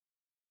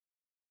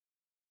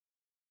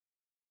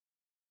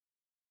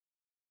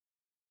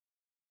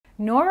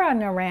Nora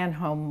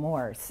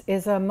Naranjo-Morse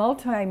is a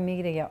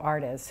multimedia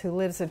artist who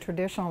lives a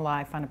traditional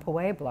life on a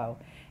pueblo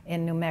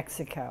in New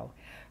Mexico.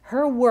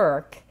 Her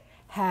work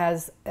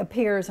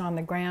appears on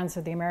the grounds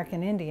of the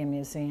American Indian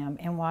Museum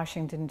in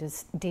Washington,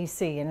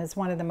 D.C. and is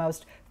one of the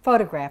most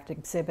photographed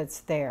exhibits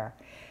there.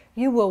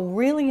 You will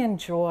really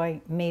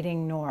enjoy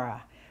meeting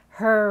Nora.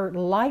 Her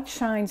light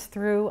shines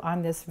through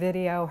on this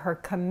video. Her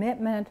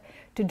commitment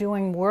to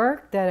doing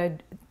work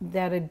that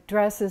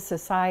addresses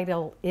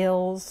societal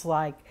ills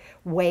like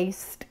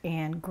waste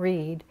and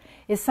greed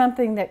is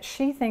something that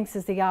she thinks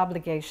is the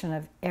obligation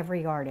of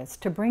every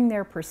artist, to bring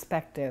their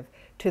perspective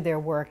to their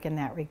work in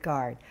that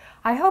regard.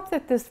 I hope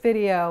that this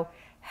video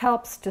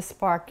helps to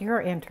spark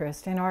your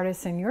interest in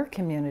artists in your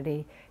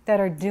community that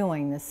are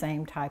doing the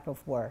same type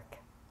of work.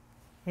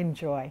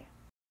 Enjoy.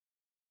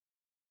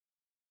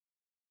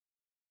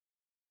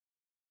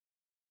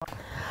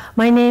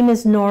 My name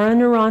is Nora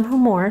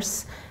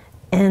Naranjo-Morse,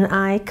 and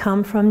I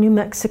come from New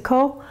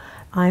Mexico.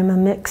 I'm a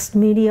mixed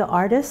media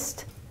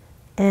artist,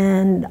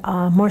 and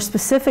more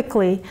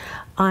specifically,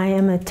 I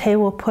am a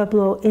Tewa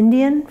Pueblo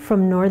Indian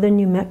from northern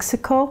New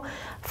Mexico,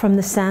 from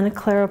the Santa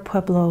Clara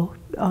Pueblo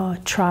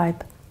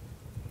tribe.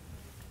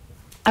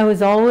 I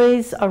was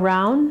always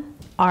around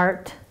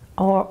art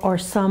or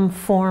some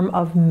form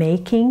of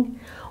making,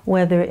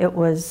 whether it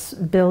was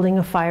building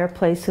a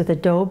fireplace with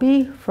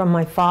adobe from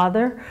my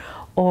father,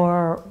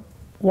 or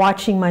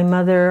watching my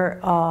mother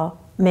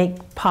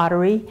make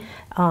pottery.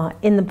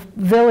 In the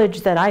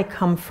village that I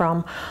come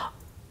from,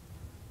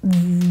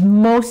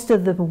 most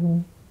of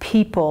the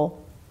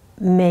people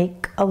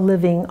make a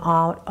living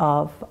out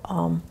of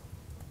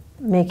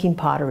making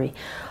pottery.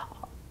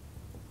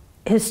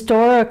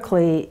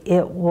 Historically,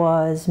 it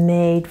was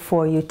made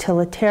for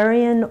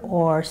utilitarian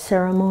or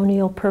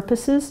ceremonial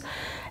purposes,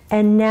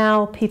 and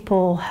now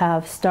people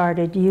have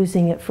started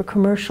using it for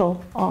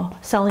commercial,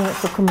 selling it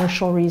for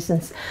commercial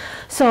reasons.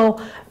 So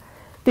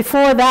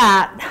before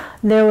that,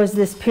 there was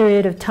this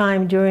period of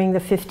time during the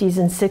 50s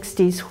and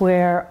 60s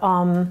where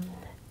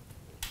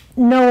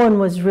no one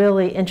was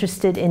really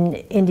interested in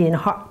Indian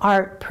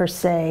art per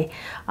se.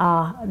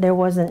 There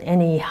wasn't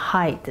any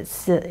height.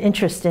 The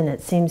interest in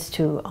it seems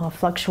to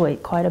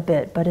fluctuate quite a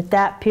bit. But at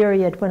that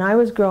period, when I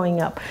was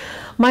growing up,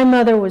 my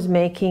mother was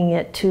making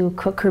it to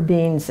cook her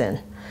beans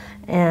in.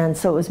 And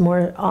so it was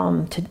more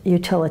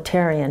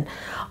utilitarian.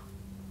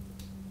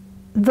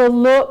 The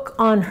look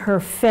on her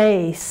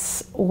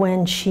face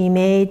when she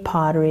made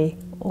pottery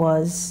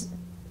was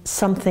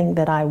something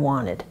that I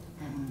wanted.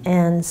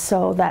 And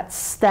so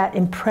that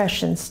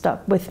impression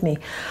stuck with me.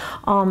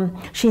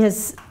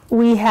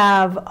 We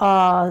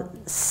have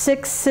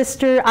 6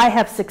 sisters. I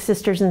have 6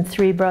 sisters and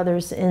 3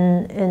 brothers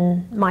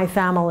in my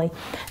family.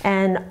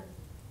 And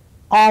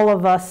all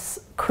of us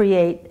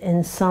create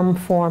in some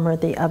form or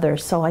the other.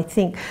 So I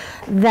think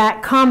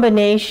that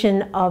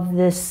combination of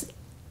this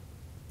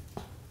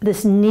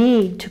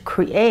need to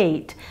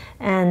create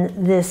and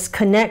this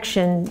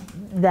connection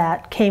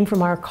that came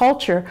from our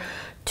culture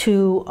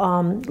to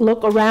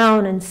look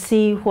around and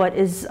see what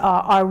is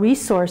our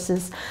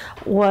resources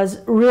was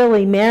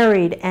really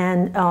married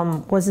and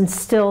was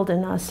instilled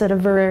in us at a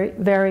very,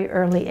 very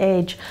early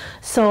age.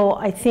 So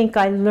I think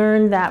I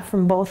learned that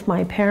from both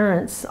my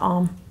parents.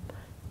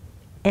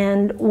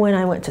 And when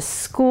I went to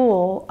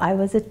school, I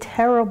was a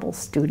terrible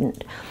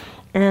student.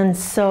 And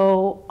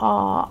so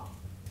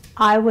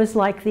I was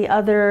like the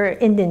other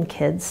Indian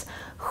kids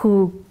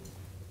who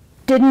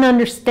didn't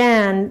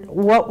understand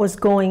what was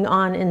going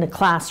on in the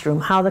classroom,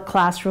 how the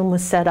classroom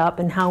was set up,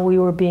 and how we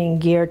were being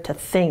geared to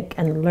think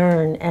and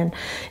learn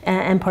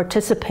and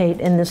participate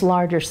in this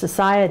larger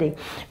society,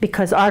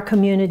 because our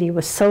community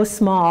was so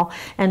small.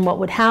 And what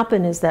would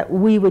happen is that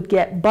we would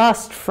get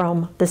bused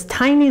from this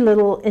tiny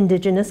little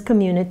indigenous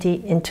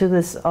community into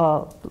this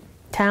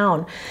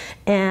town,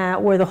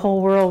 where the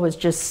whole world was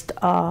just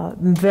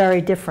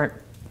very different.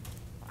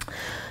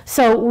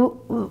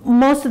 So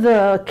most of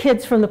the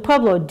kids from the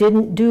Pueblo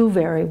didn't do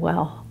very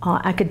well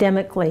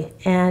academically,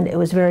 and it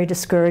was very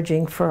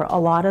discouraging for a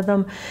lot of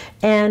them.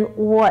 And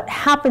what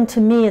happened to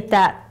me at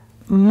that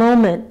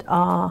moment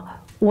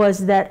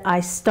was that I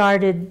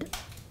started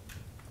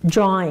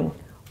drawing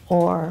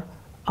or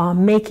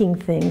making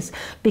things,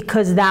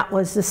 because that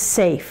was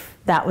safe.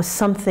 That was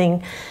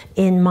something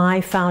in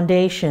my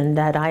foundation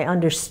that I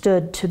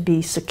understood to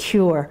be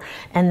secure,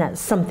 and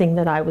that's something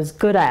that I was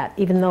good at.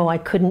 Even though I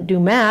couldn't do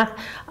math,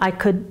 I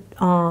could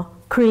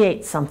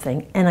create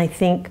something. And I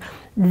think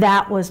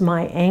that was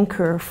my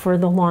anchor for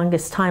the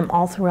longest time,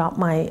 all throughout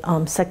my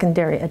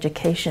secondary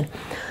education.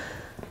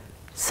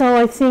 So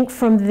I think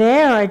from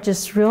there, I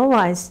just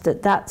realized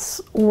that that's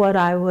what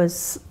I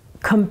was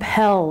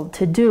compelled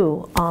to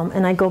do.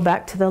 And I go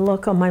back to the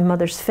look on my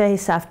mother's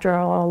face after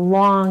a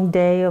long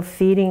day of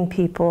feeding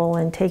people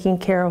and taking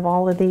care of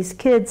all of these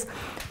kids.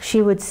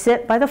 She would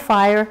sit by the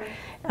fire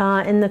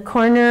in the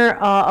corner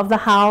of the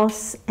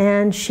house,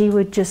 and she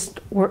would just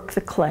work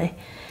the clay.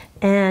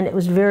 And it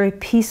was very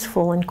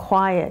peaceful and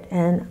quiet,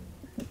 and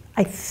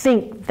I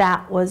think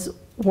that was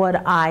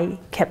what I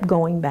kept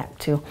going back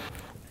to.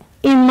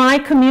 In my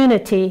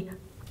community,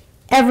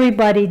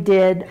 everybody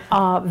did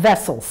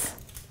vessels,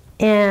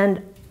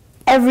 and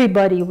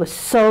everybody was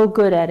so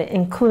good at it,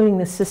 including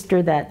the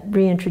sister that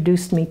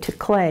reintroduced me to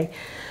clay.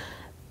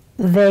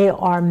 They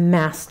are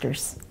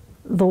masters.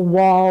 The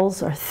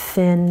walls are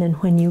thin, and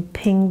when you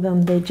ping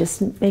them, they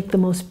just make the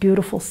most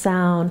beautiful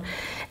sound.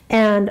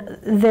 And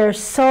they're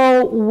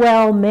so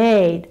well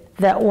made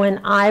that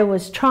when I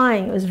was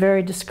trying, it was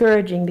very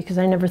discouraging because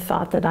I never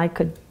thought that I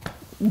could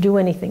do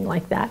anything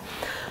like that.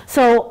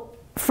 So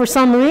for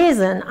some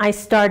reason, I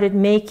started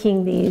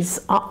making these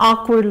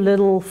awkward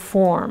little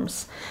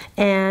forms.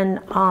 And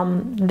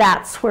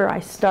that's where I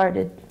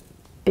started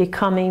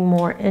becoming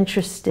more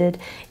interested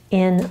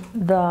in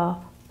the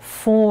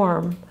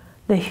form,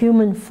 the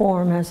human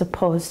form, as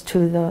opposed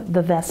to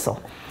the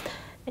vessel.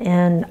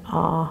 And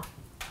I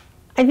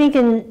think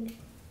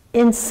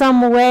in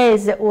some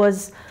ways it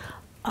was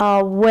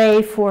a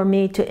way for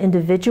me to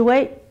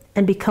individuate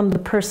and become the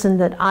person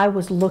that I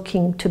was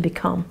looking to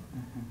become.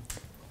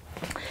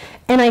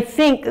 And I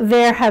think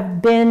there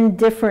have been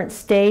different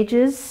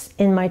stages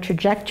in my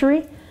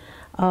trajectory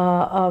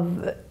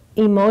of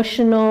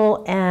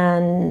emotional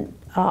and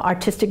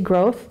artistic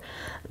growth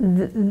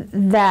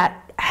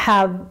that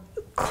have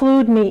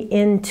clued me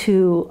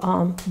into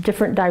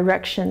different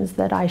directions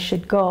that I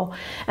should go.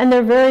 And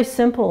they're very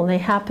simple, and they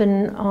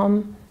happen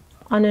on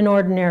an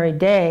ordinary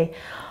day.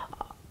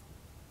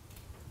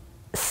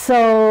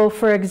 So,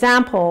 for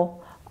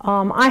example,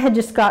 I had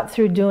just got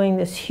through doing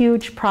this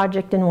huge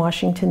project in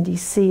Washington,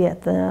 D.C.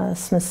 at the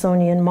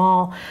Smithsonian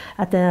Mall,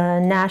 at the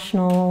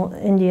National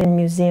Indian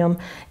Museum.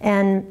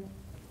 And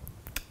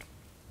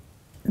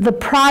the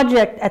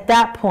project at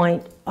that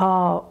point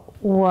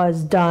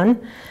was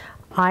done.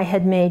 I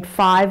had made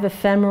 5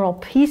 ephemeral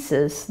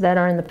pieces that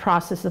are in the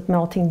process of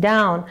melting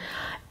down.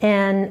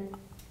 And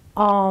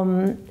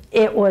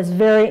it was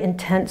very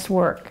intense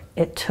work.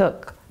 It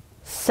took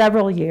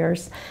several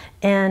years.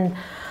 And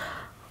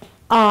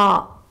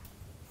a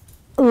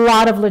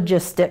lot of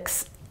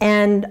logistics,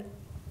 and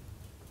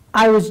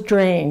I was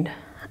drained.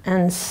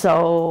 And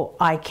so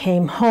I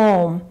came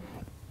home,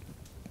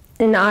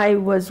 and I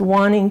was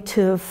wanting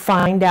to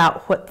find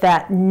out what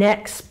that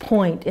next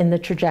point in the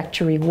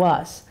trajectory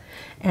was.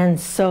 And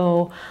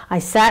so I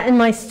sat in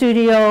my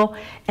studio,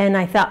 and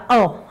I thought,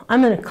 oh,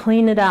 I'm going to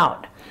clean it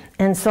out.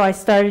 And so I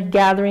started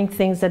gathering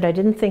things that I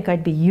didn't think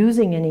I'd be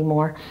using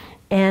anymore,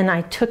 and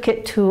I took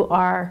it to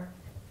our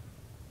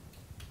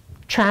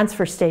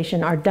transfer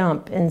station, our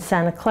dump in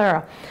Santa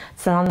Clara.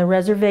 It's on the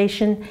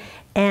reservation,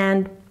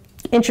 and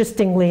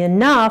interestingly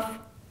enough,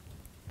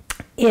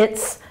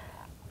 it's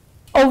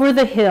over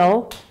the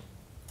hill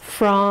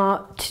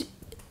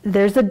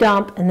there's a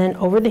dump, and then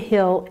over the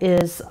hill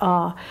is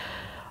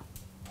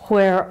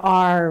where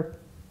our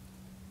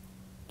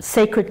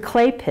sacred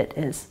clay pit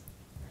is.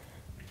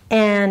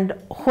 And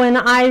when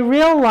I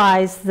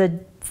realized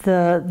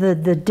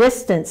the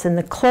distance and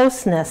the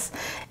closeness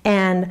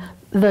and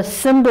the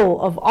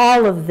symbol of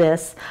all of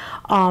this,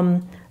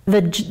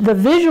 the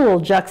visual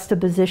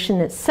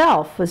juxtaposition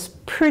itself was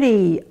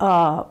pretty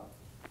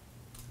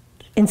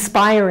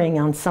inspiring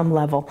on some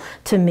level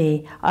to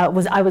me. I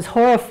was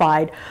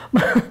horrified,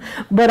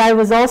 but I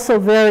was also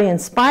very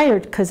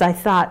inspired because I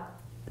thought,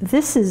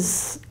 this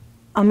is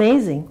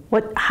amazing.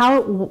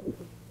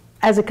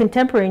 As a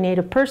contemporary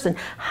Native person,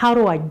 how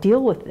do I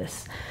deal with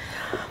this?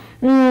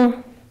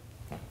 And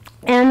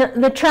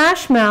the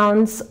trash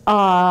mounds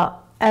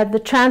at the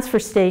transfer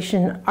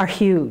station are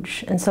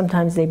huge, and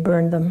sometimes they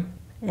burn them,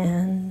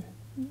 and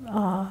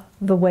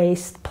the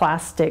waste,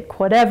 plastic,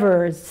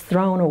 whatever is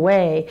thrown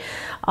away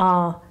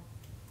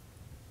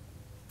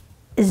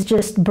is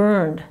just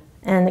burned,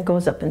 and it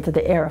goes up into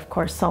the air, of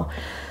course. So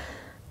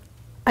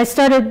I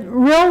started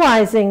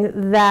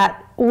realizing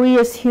that we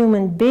as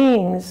human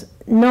beings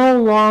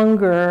no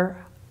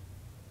longer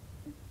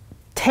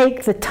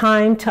take the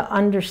time to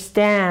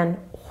understand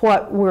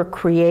what we're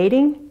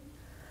creating,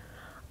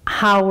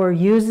 how we're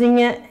using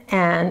it,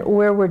 and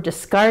where we're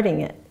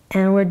discarding it.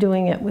 And we're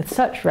doing it with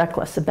such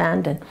reckless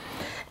abandon.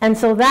 And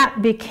so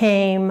that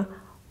became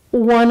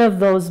one of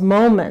those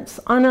moments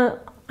on I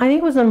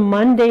think it was a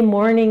Monday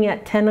morning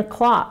at 10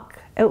 o'clock.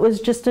 It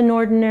was just an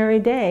ordinary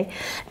day.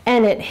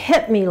 And it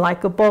hit me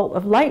like a bolt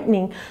of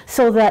lightning,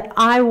 so that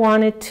I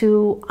wanted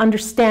to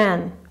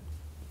understand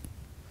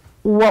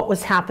what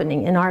was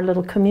happening in our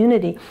little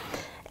community.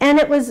 And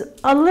it was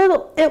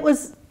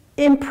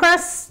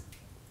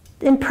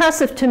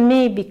impressive to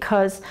me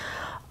because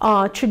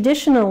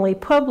traditionally,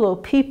 Pueblo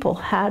people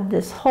had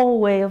this whole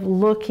way of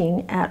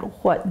looking at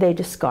what they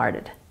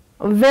discarded.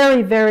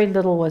 Very, very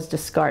little was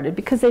discarded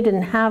because they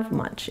didn't have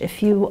much.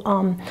 If you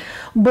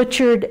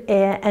butchered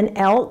an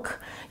elk,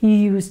 you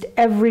used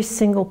every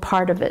single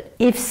part of it.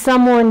 If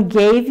someone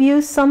gave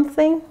you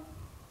something,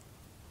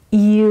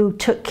 you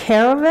took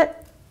care of it,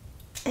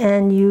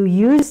 and you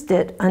used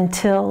it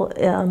until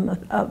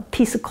a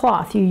piece of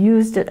cloth. You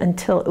used it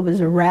until it was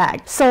a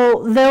rag.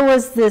 So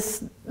there's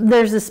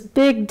this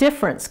big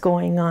difference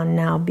going on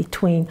now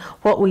between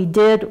what we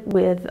did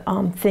with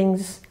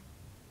things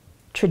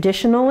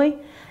traditionally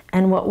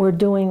and what we're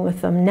doing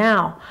with them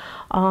now.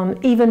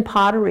 even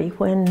pottery,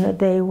 when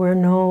they were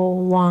no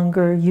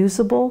longer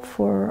usable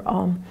for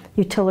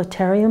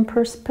utilitarian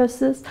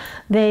purposes,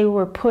 they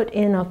were put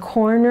in a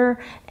corner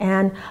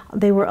and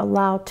they were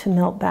allowed to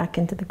melt back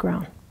into the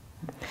ground.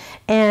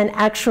 And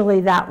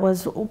actually that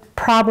was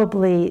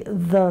probably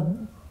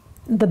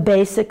the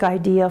basic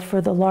idea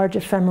for the large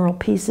ephemeral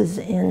pieces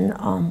in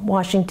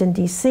Washington,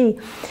 D.C.,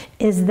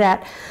 is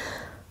that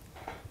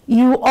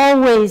you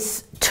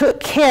always took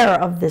care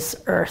of this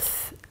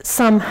earth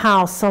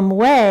somehow, some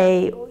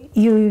way.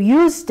 You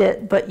used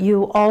it, but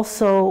you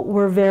also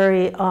were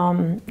very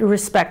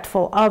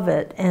respectful of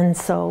it. And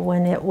so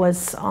when it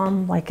was,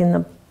 like in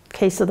the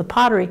case of the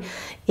pottery,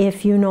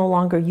 if you no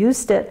longer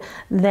used it,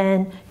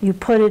 then you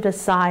put it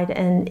aside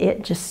and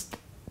it just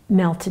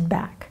melted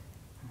back.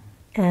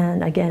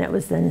 And again, it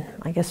was then,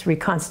 I guess,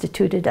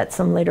 reconstituted at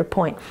some later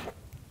point.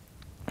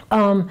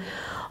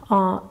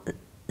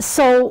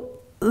 So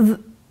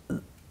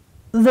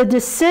the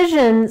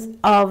decisions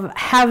of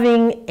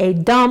having a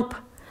dump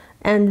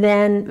and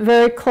then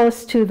very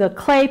close to the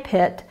clay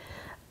pit,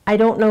 I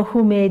don't know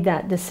who made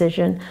that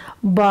decision,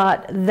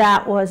 but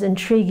that was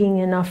intriguing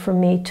enough for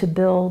me to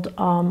build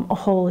a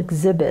whole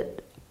exhibit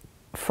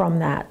from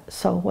that.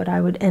 So what I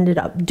ended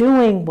up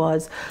doing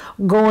was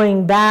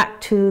going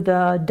back to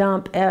the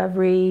dump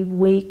every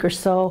week or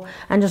so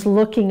and just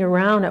looking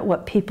around at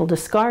what people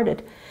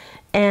discarded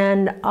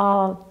and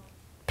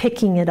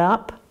picking it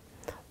up,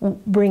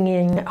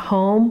 bringing it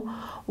home,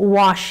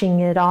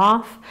 washing it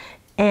off,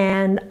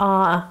 and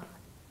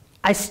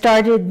I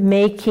started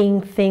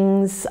making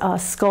things,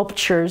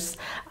 sculptures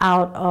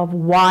out of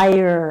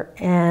wire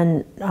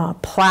and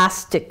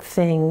plastic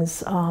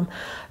things,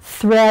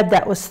 thread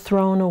that was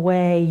thrown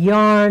away,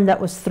 yarn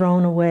that was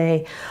thrown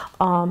away.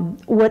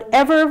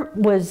 Whatever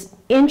was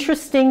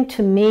interesting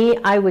to me,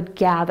 I would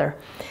gather.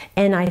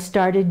 And I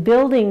started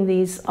building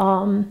these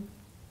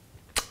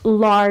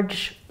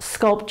large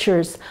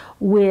sculptures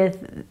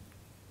with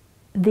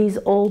these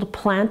old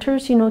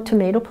planters, you know,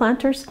 tomato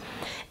planters.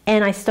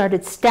 And I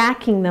started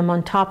stacking them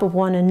on top of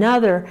one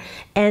another.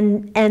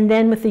 And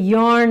then with the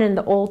yarn and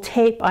the old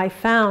tape I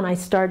found, I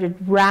started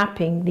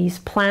wrapping these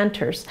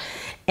planters.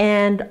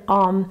 And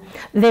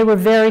they were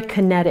very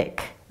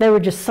kinetic. They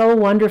were just so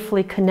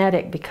wonderfully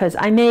kinetic because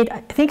I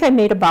think I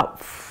made about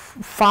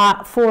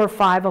 4 or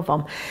 5 of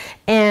them.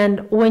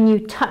 And when you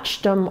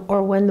touched them,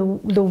 or when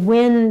the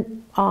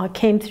wind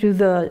came through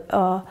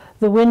the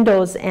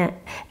windows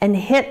and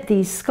hit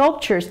these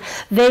sculptures,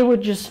 they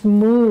would just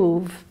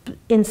move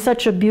in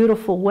such a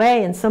beautiful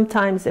way. And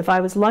sometimes, if I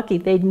was lucky,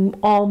 they'd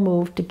all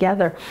move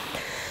together.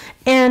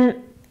 And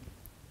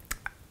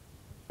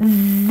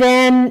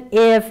then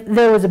if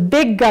there was a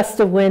big gust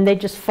of wind,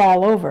 they'd just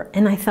fall over.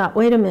 And I thought,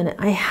 wait a minute,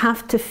 I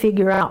have to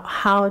figure out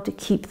how to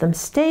keep them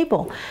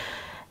stable.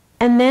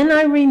 And then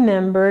I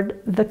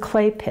remembered the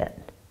clay pit.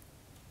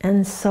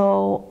 And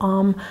so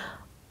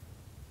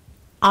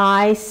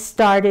I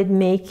started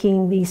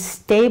making these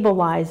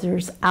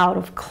stabilizers out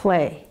of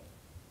clay.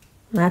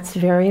 That's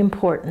very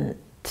important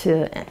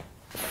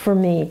for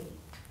me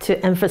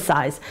to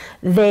emphasize.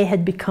 They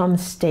had become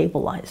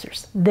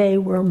stabilizers. They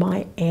were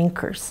my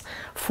anchors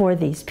for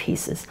these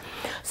pieces.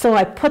 So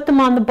I put them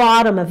on the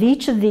bottom of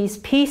each of these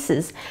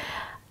pieces,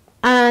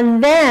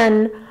 and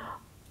then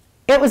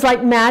it was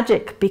like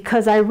magic,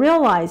 because I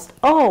realized,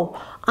 oh,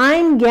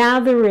 I'm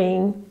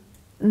gathering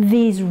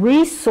these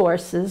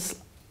resources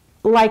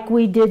like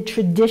we did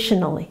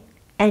traditionally,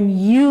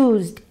 and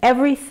used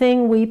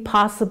everything we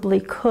possibly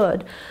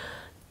could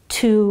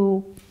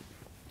to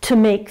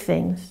make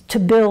things, to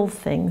build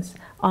things,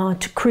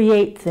 to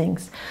create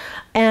things.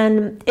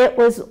 And it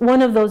was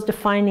one of those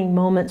defining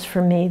moments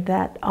for me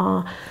that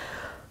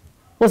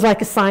was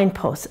like a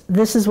signpost.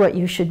 This is what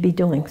you should be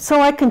doing. So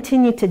I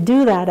continue to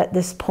do that at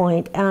this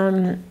point.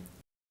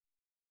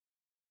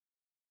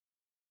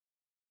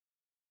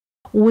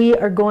 We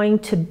are going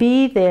to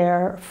be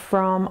there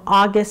from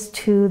August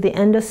to the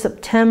end of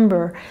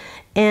September,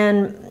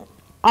 and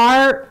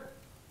our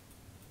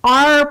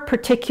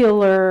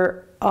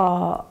particular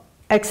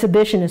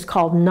exhibition is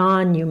called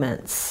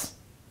Monuments,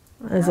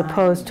 as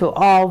opposed to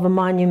all the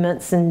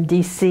monuments in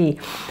DC.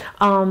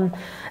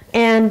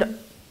 And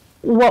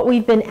what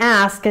we've been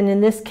asked, and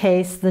in this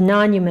case, the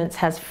Monuments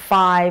has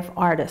 5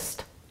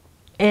 artists.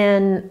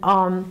 And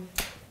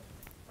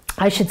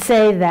I should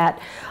say that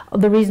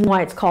the reason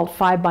why it's called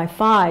 5 by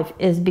 5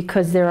 is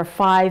because there are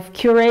 5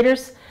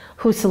 curators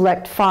who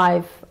select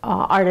 5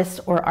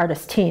 artists or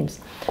artist teams.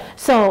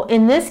 So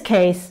in this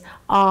case,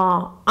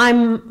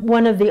 I'm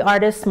one of the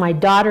artists. My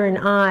daughter and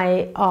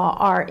I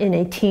are in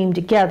a team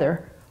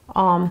together.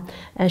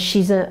 And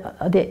she's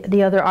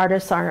the other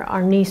artist,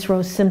 our niece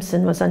Rose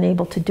Simpson, was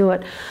unable to do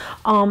it.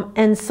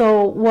 And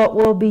so what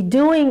we'll be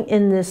doing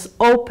in this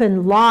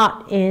open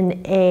lot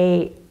in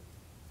a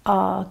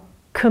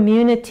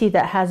community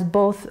that has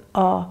both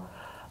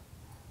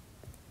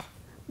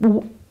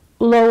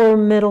lower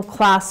middle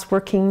class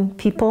working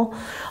people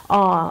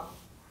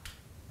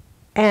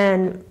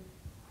and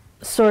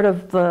sort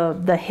of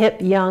the hip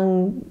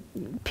young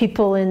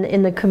people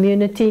in the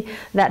community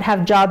that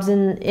have jobs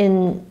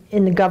in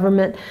the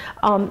government.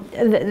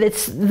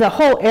 The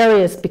whole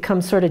area has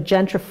become sort of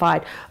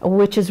gentrified,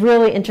 which is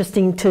really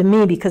interesting to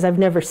me because I've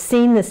never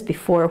seen this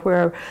before,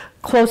 where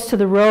close to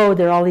the road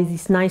there are all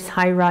these nice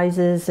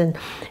high-rises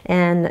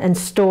and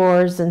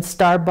stores and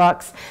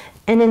Starbucks,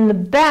 and in the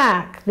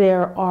back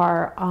there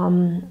are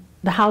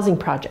the housing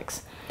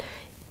projects.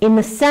 In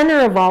the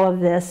center of all of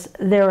this,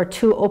 there are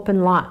 2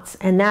 open lots,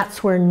 and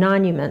that's where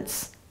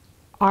monuments,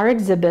 our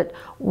exhibit,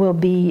 will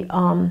be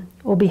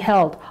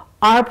held.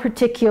 Our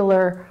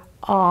particular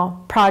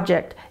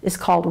project is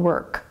called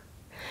Work.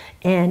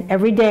 And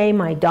every day,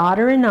 my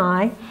daughter and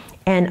I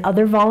and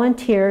other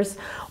volunteers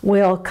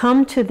will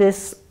come to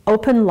this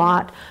open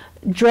lot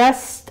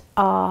dressed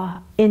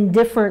in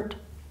different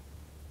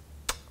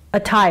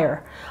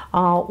attire.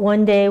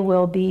 One day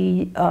we'll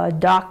be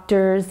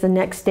doctors, the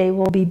next day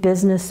we'll be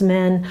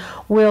businessmen.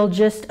 We'll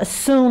just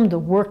assume the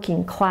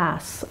working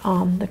class.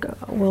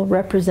 We'll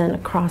represent a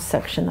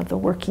cross-section of the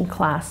working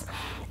class.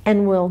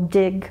 And we'll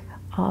dig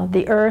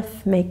the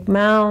earth, make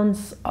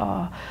mounds,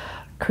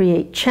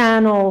 create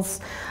channels.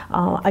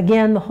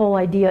 Again, the whole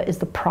idea is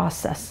the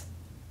process.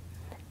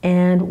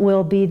 And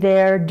we'll be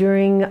there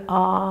during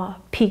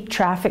peak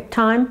traffic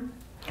time,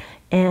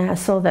 and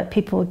so that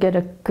people get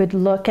a good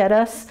look at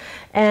us.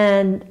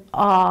 And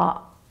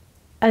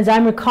as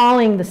I'm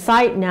recalling the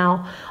site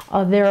now,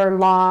 there are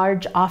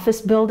large office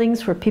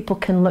buildings where people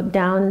can look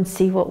down and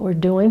see what we're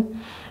doing.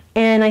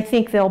 And I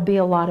think there'll be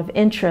a lot of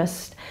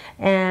interest.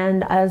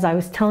 And as I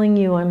was telling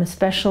you, I'm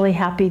especially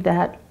happy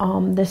that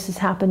this is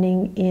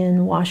happening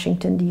in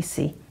Washington,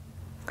 D.C.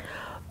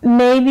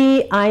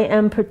 Maybe I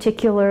am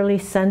particularly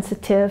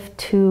sensitive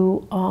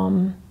to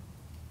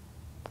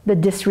the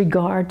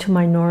disregard to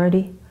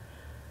minority,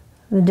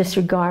 the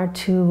disregard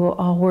to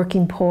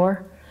working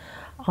poor.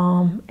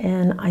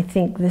 And I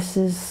think this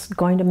is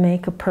going to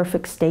make a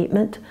perfect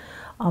statement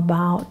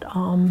about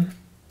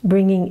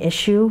bringing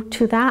issue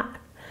to that,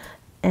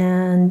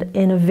 and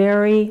in a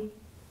very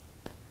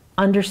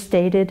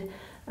understated,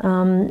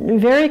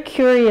 very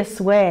curious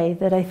way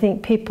that I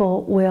think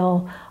people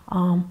will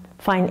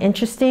find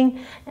interesting,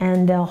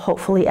 and they'll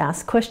hopefully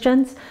ask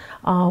questions.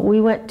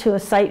 We went to a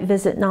site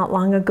visit not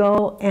long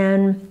ago,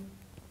 and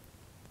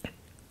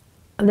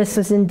this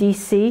was in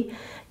DC,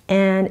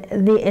 and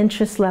the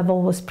interest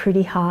level was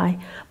pretty high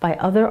by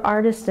other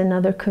artists and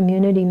other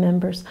community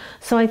members.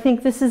 So I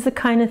think this is the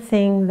kind of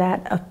thing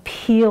that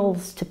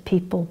appeals to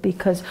people,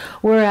 because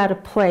we're at a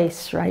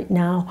place right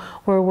now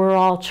where we're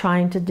all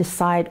trying to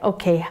decide,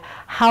 okay,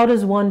 how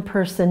does one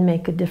person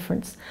make a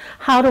difference?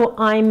 How do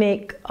I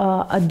make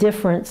a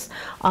difference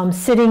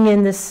sitting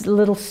in this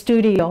little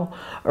studio,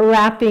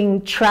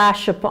 wrapping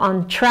trash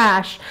upon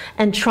trash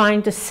and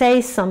trying to say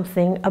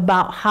something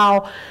about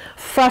how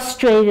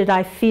frustrated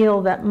I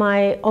feel that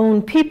my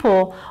own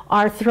people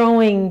are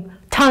throwing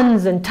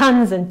tons and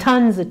tons and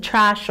tons of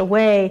trash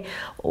away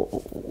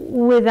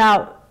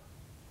without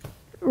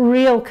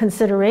real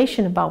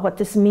consideration about what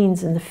this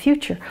means in the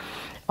future.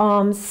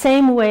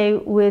 Same way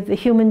with the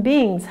human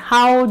beings.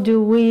 How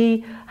do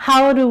we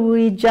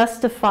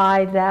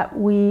justify that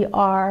we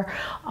are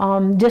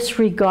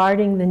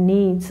disregarding the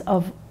needs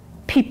of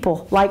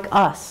people like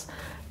us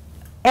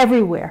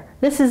everywhere?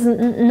 This is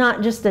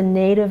not just a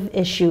native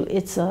issue.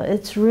 It's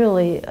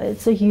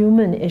a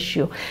human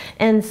issue.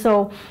 And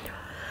so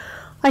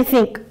I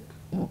think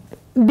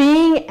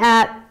being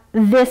at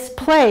this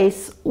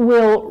place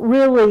will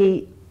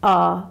really,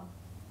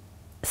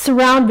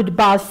 surrounded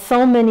by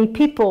so many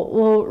people,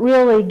 will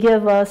really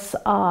give us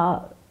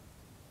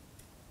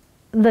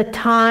the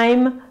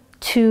time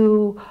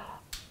to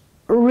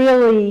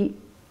really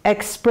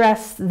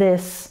express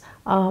this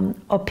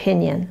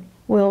opinion.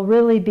 We'll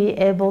really be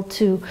able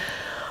to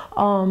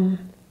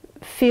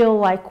feel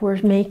like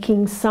we're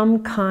making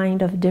some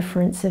kind of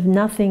difference, if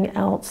nothing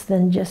else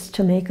than just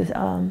to make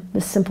the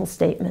simple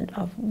statement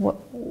of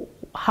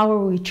how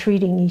are we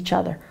treating each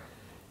other?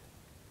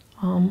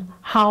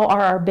 How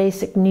are our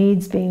basic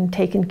needs being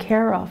taken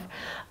care of?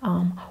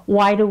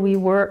 Why do we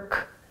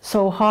work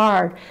so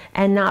hard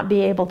and not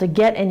be able to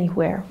get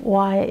anywhere?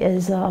 Why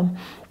is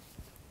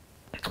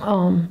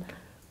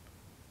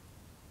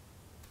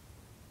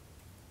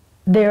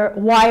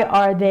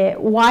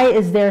why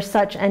is there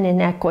such an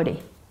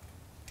inequity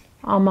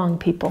among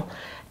people?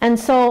 And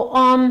so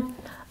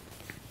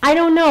I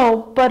don't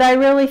know, but I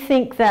really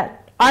think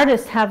that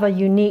artists have a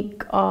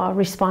unique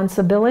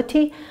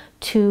responsibility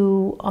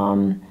to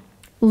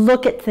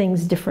look at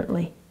things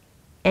differently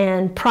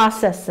and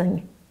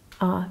processing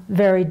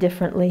very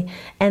differently.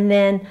 And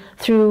then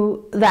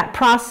through that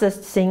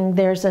processing,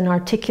 there's an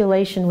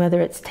articulation,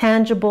 whether it's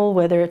tangible,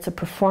 whether it's a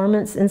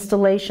performance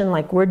installation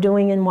like we're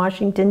doing in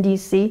Washington,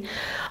 D.C.,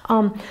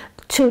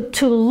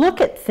 to look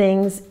at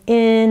things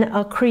in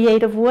a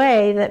creative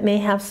way that may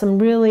have some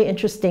really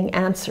interesting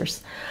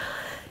answers.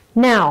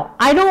 Now,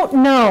 I don't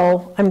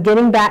know, I'm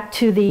getting back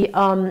to the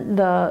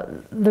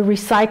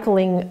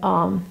recycling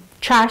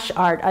trash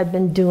art I've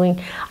been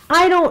doing.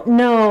 I don't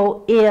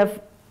know if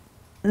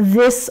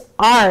this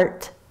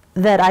art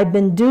that I've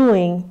been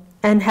doing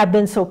and have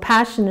been so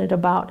passionate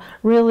about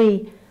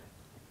really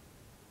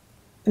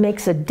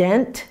makes a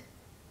dent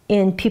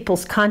in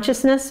people's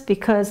consciousness,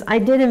 because I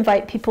did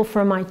invite people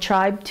from my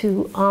tribe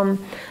to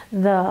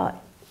the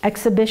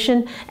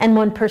exhibition, and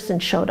one person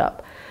showed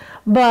up.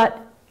 But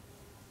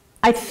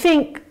I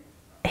think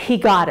he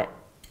got it.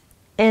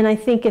 And I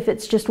think if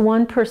it's just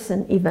one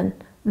person even,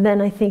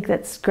 then I think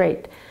that's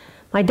great.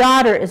 My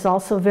daughter is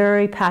also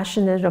very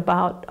passionate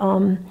about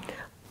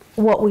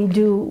what we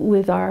do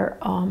with our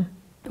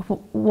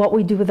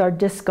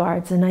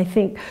discards, and I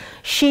think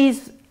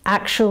she's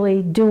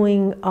actually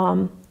doing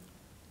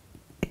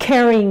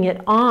carrying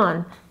it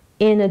on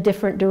in a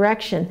different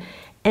direction.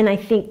 And I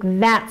think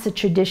that's a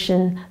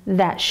tradition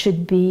that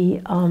should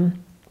be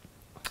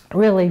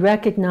really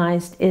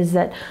recognized, is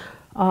that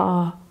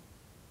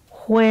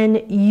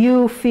when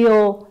you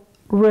feel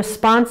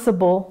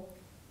responsible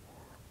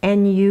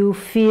and you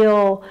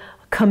feel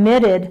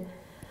committed,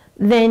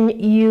 then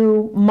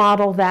you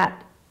model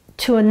that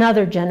to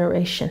another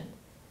generation.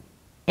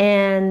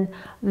 And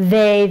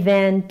they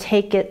then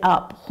take it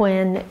up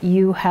when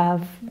you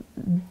have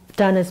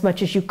done as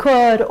much as you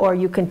could, or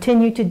you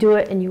continue to do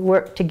it and you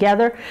work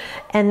together.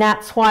 And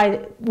that's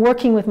why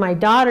working with my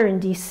daughter in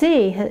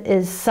DC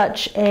is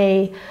such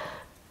a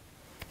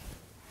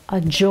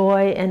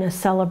joy and a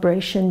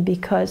celebration,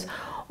 because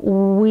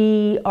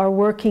we are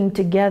working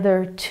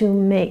together to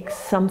make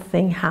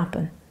something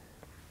happen.